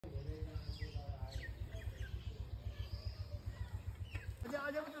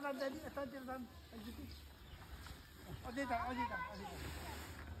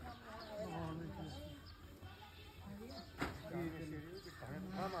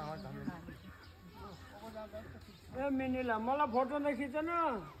मिनीला मलाई फोटो नखिच्न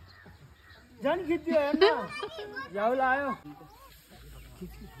झन् खिच्यो हेर्न झ्याउ लायो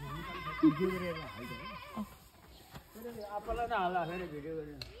आप्पालाई त हाल्ला फेरि भिडियो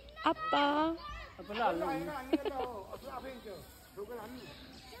गरेर आप्पा आप्पालाई हाल्नु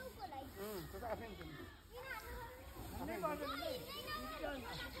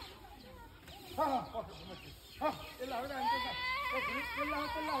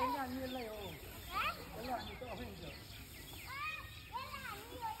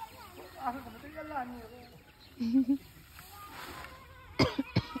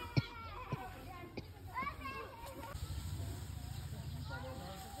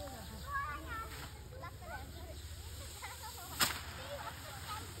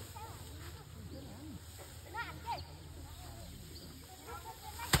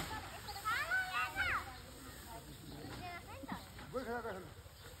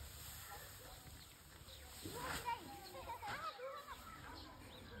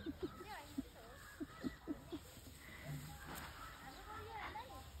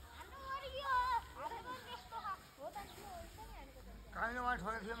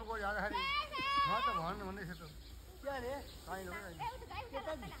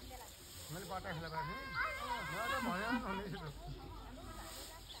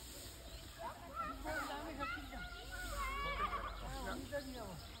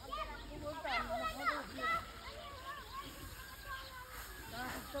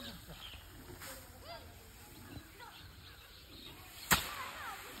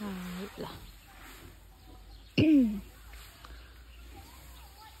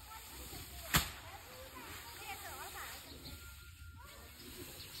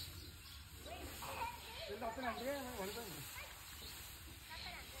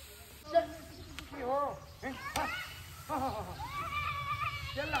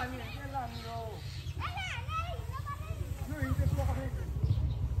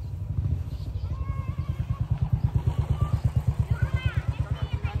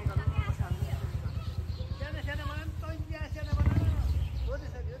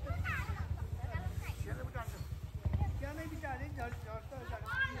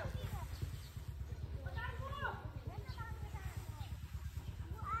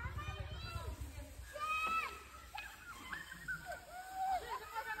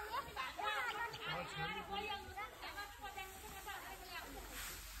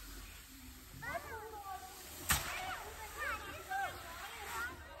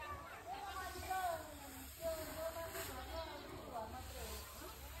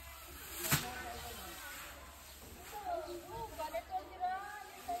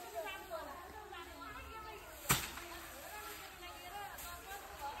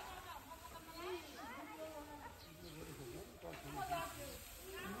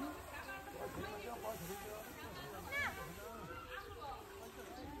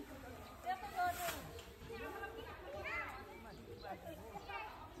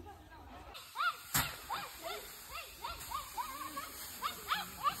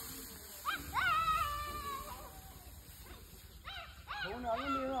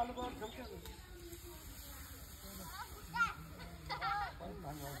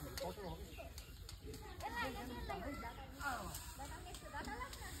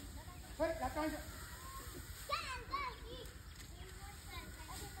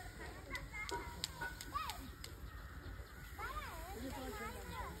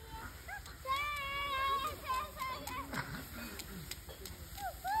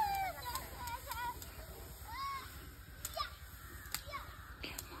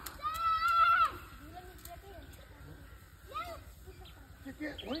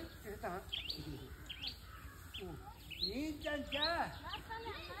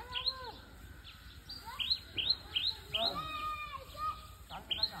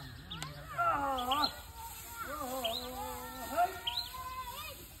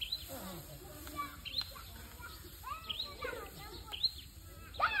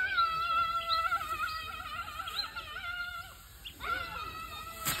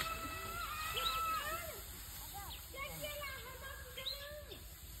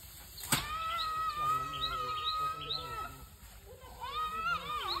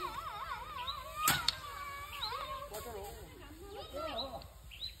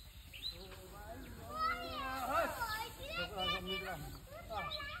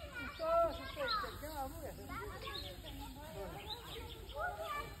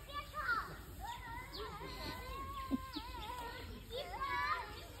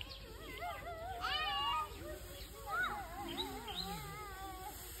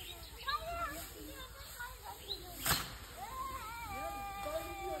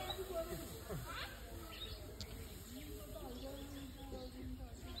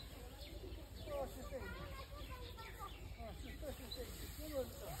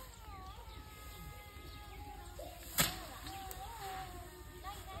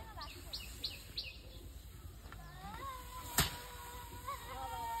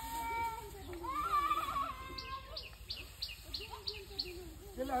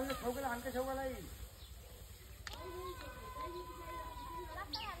छेउकोलाई हान्के छेउकोलाई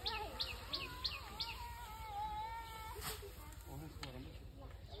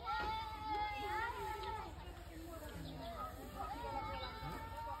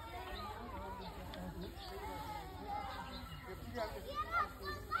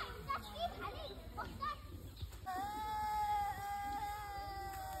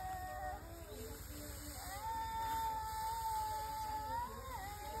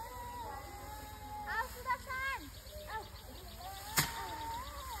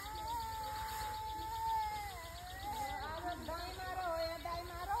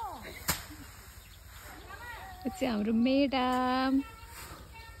चाहिँ हाम्रो मेडम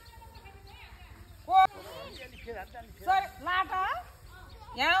लाटा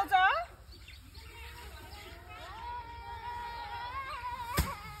यहाँ आउँछ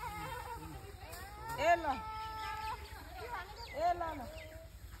ए ल ल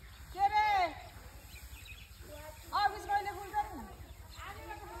के रे अफिस कहिले खुल्छ नि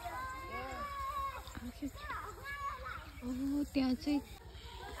त्यहाँ चाहिँ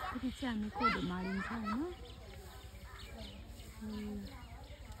हामी कोदो माडिन्छ होइन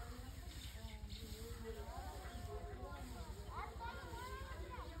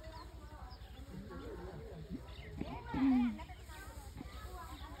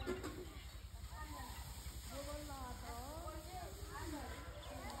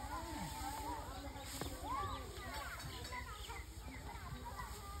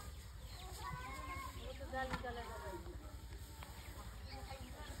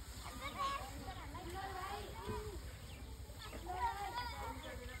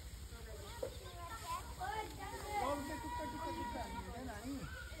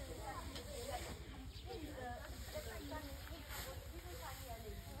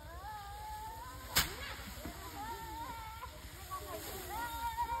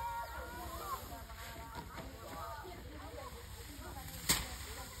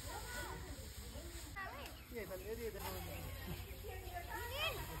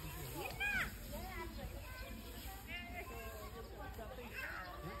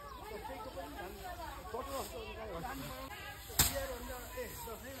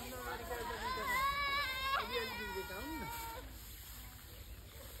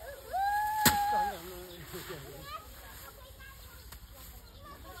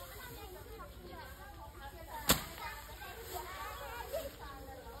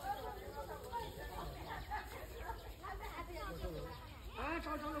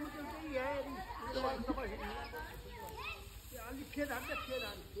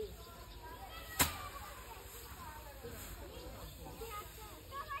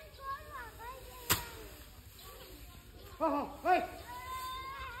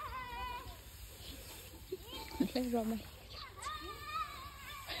रमाइलो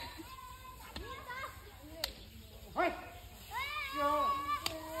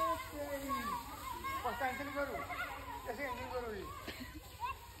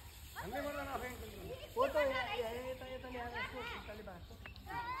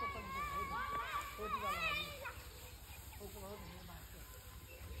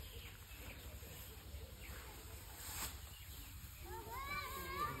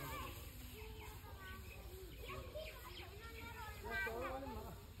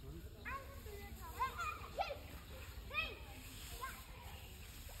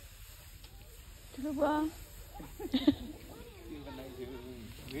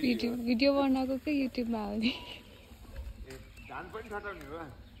भिडियो बनाएको के युट्युबमा आउने धान पनि ठटाउने हो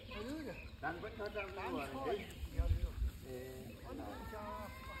धान पनि ठटाउने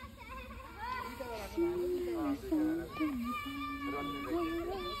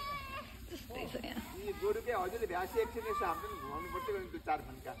गोरुकै हजुरले भ्यासी एकछिन यसो हाम्रो घुमाउनु पर्छ 4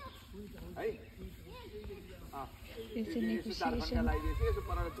 घन्टा है यसो 4 घन्टा लगाइदिएछ यसो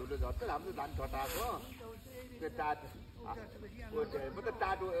पर धुलो झर्छ हाम्रो धान ठटाएको त्यो टाट म त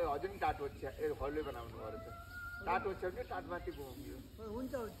टाटो हजुर पनि टाटो हल्ले बनाउनु पर्छ टाटो छ कि टाटमाथि घुमाउनु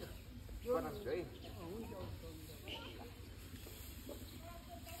हुन्छ बनाउँछु है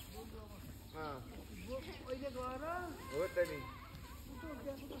हो त नि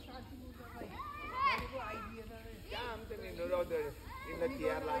काम त नि यिनलाई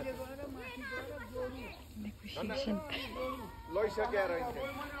तिहार लैसक्या रहन्छ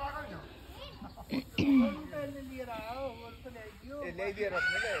ल्याइदिएर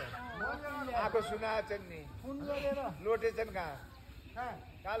आँखो सुनाएछन् नि लोटेछन्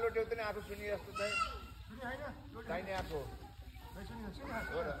कहाँ लोट्यौ त नि आँखो सुनि जस्तो छैन आँखो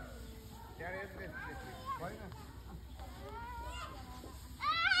हो र त्यहाँ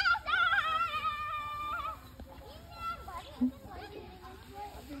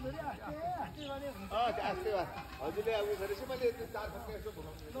हजुरले अब गरेपछि मैले त्यो 4 खम्के यसो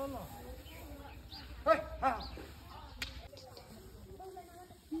घुमाउनु ल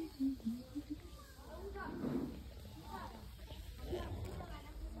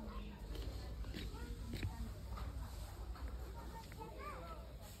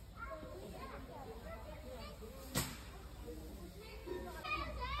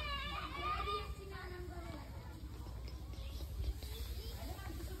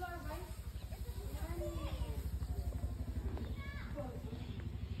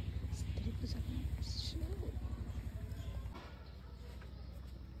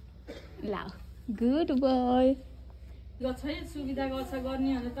ला गुड बॉय गछै सुविधा गर्छ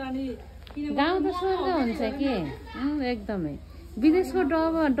गर्ने भने त अनि गाउँ त स्वर्ग हुन्छ के एकदमै विदेशको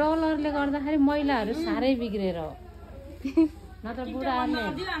डलरले गर्दाखेरि महिलाहरू साह्रै बिग्रेर हो नत्र बुढाहरूले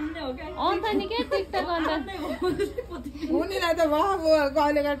अन्त नि के टिकटक अन्त उनीलाई त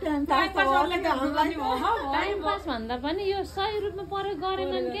कहिलेका टाइम टाइम पास भन्दा पनि यो सही रूपमा प्रयोग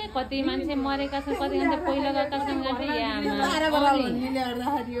गरेनन् के कति मान्छे मरेका छन् कति मान्छे पहिला गएका छन्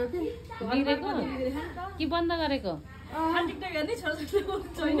बिग्रेको कि बन्द गरेको अनि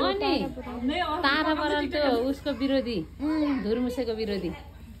तारा बराल त्यो उसको विरोधी धुर्मुसेको विरोधी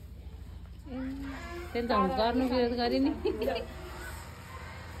त्यसले त गर्नु विरोध गरे नि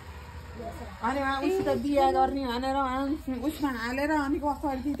अनि उसित बिहा गर्ने भनेर उसमा हालेर अनि कस्तो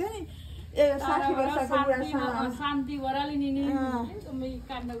थियो नि 60 वर्षको बुढासँग शान्ति बराली नि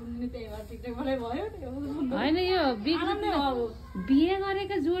होइन यो बिहे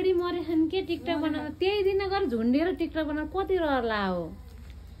गरेका जोडी मरेछन् के टिकटक बनाउँदा त्यही दिन गएर झुन्डेर टिकटक बनाएर कति रहला हो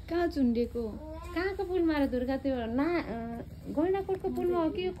कहाँ झुन्डेको कहाँको पुलमा रे दुर्गा त्यो गैँडाकोटको पुलमा हो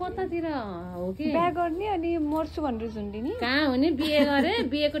कि कतातिर हो कि बिहा गर्ने अनि मर्छु भनेर झुन्डिने कहाँ हुने बिहे गरे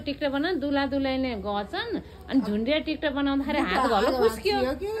बिहेको टिकटक बनाउन दुला दुलाइले गछन् अनि झुन्डेर टिकटक बनाउँदाखेरि हात घलो फुस्कियो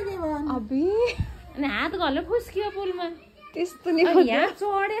अनि हात घलो फुस्कियो पुलमा त्यस्तो नि यहाँ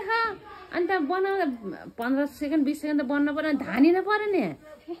चढे अन्त बनाउँदा 15 सेकेन्ड 20 सेकेन्ड त बन्न पर्यो धानिन पर्यो नि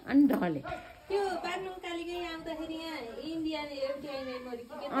अनि ढले त्यो बागलुङ कालिगै आउँदाखेरि यहाँ इन्डियाले एउटै मरि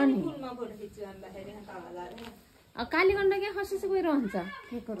के पुलमा फोटो खिच्छु भन्दाखेरि कालीगण्डा क्या खसेपछि गइरहन्छ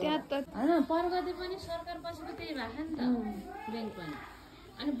त्यहाँ त होइन प्रगति पनि सरकार बसेको त्यही भएको नि त ब्याङ्क पनि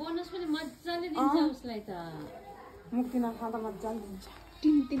अनि बोनस पनि मजाले दिन्छ उसलाई त मुक्ति नखाँदा मजाले दिन्छ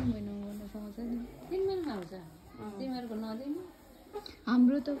 3 महिना बोनस आउँछ नि 3 महिनामा आउँछ तिमीहरूको नदिनु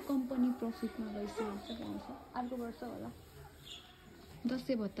हाम्रो त कम्पनी प्रफिटमा गइसकेको पाउँछ अर्को वर्ष होला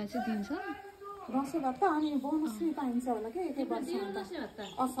दसैँ भत्ता चाहिँ दिन्छ दसैँ भत्ता अनि बोनस पनि पाइन्छ होला के एकै वर्षमा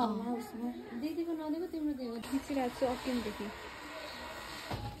असारमा उसमा दिदीको नदिएको तिम्रो दिएको खिचिरहेको छु अकिमदेखि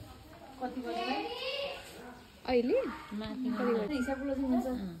कति बजे अहिले माथि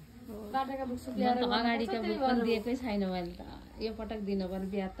बाटाका बुक्स अगाडिका बुक पनि दिएकै छैन मैले त यो पटक दिनु पर्यो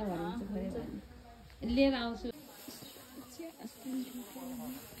बिहा त भनिन्छ खरे भने लिएर आउँछु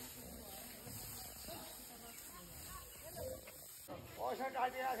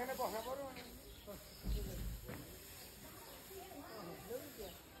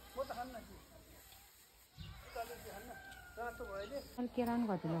किरान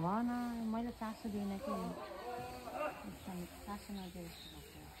कतिले भन मैले 400 दिएन कि 400 नदिए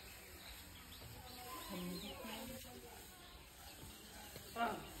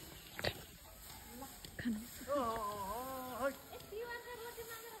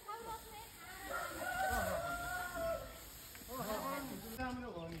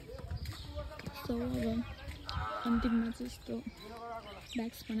सो अब अन्तिममा चाहिँ यस्तो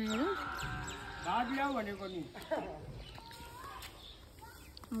ब्याग्स बनाएर भनेको नि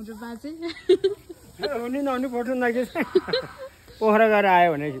हाम्रो बाजे हुने नहुने फोटो नाखे पोखरा गएर आयो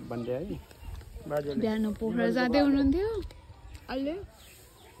भने भन्थे है बाजेले बिहान पोखरा जाँदै हुनुहुन्थ्यो अहिले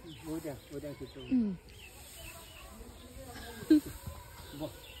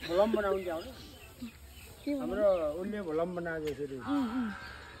भोलम बनाउनु जाऊ हाम्रो उसले भोलम बनाएको यसरी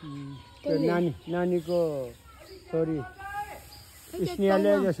त्यो नानीको छोरी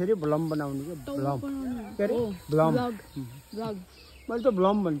स्नेहले जसरी भ्लम बनाउने के भ्लम के अरे भ्लम मैले त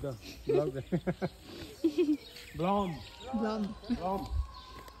भ्लम भन्छ भ्लम भ्लम ब्लग भ्लम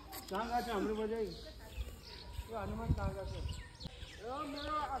कहाँ गएको छ हाम्रो बजाइ यो हनुमान कहाँ गएको छ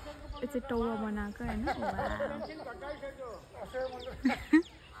यो चाहिँ टौवा बनाएको होइन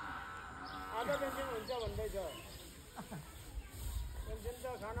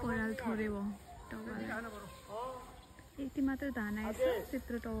पराल थोरै भयो टौवालाई यति मात्र धान आएछ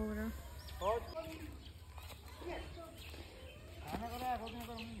त्यत्रो टौवाबाट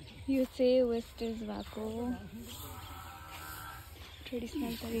यो चाहिँ वेस्टेज भएको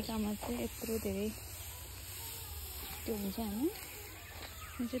ट्रेडिसनल तरिकामा चाहिँ यत्रो धेरै त्यो हुन्छ होइन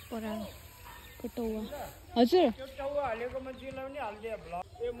यो चाहिँ पटौवा हजुर त्यो टाउको हालेको मान्छेलाई पनि हाल्दिए भ्लग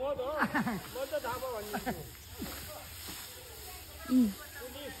ए म त थाहा भनिदिन्छु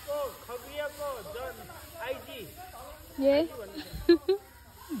पुलिसको खबरियाको जन आइजी ए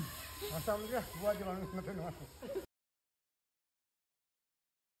हसाउँछ बुवाजी भन्नु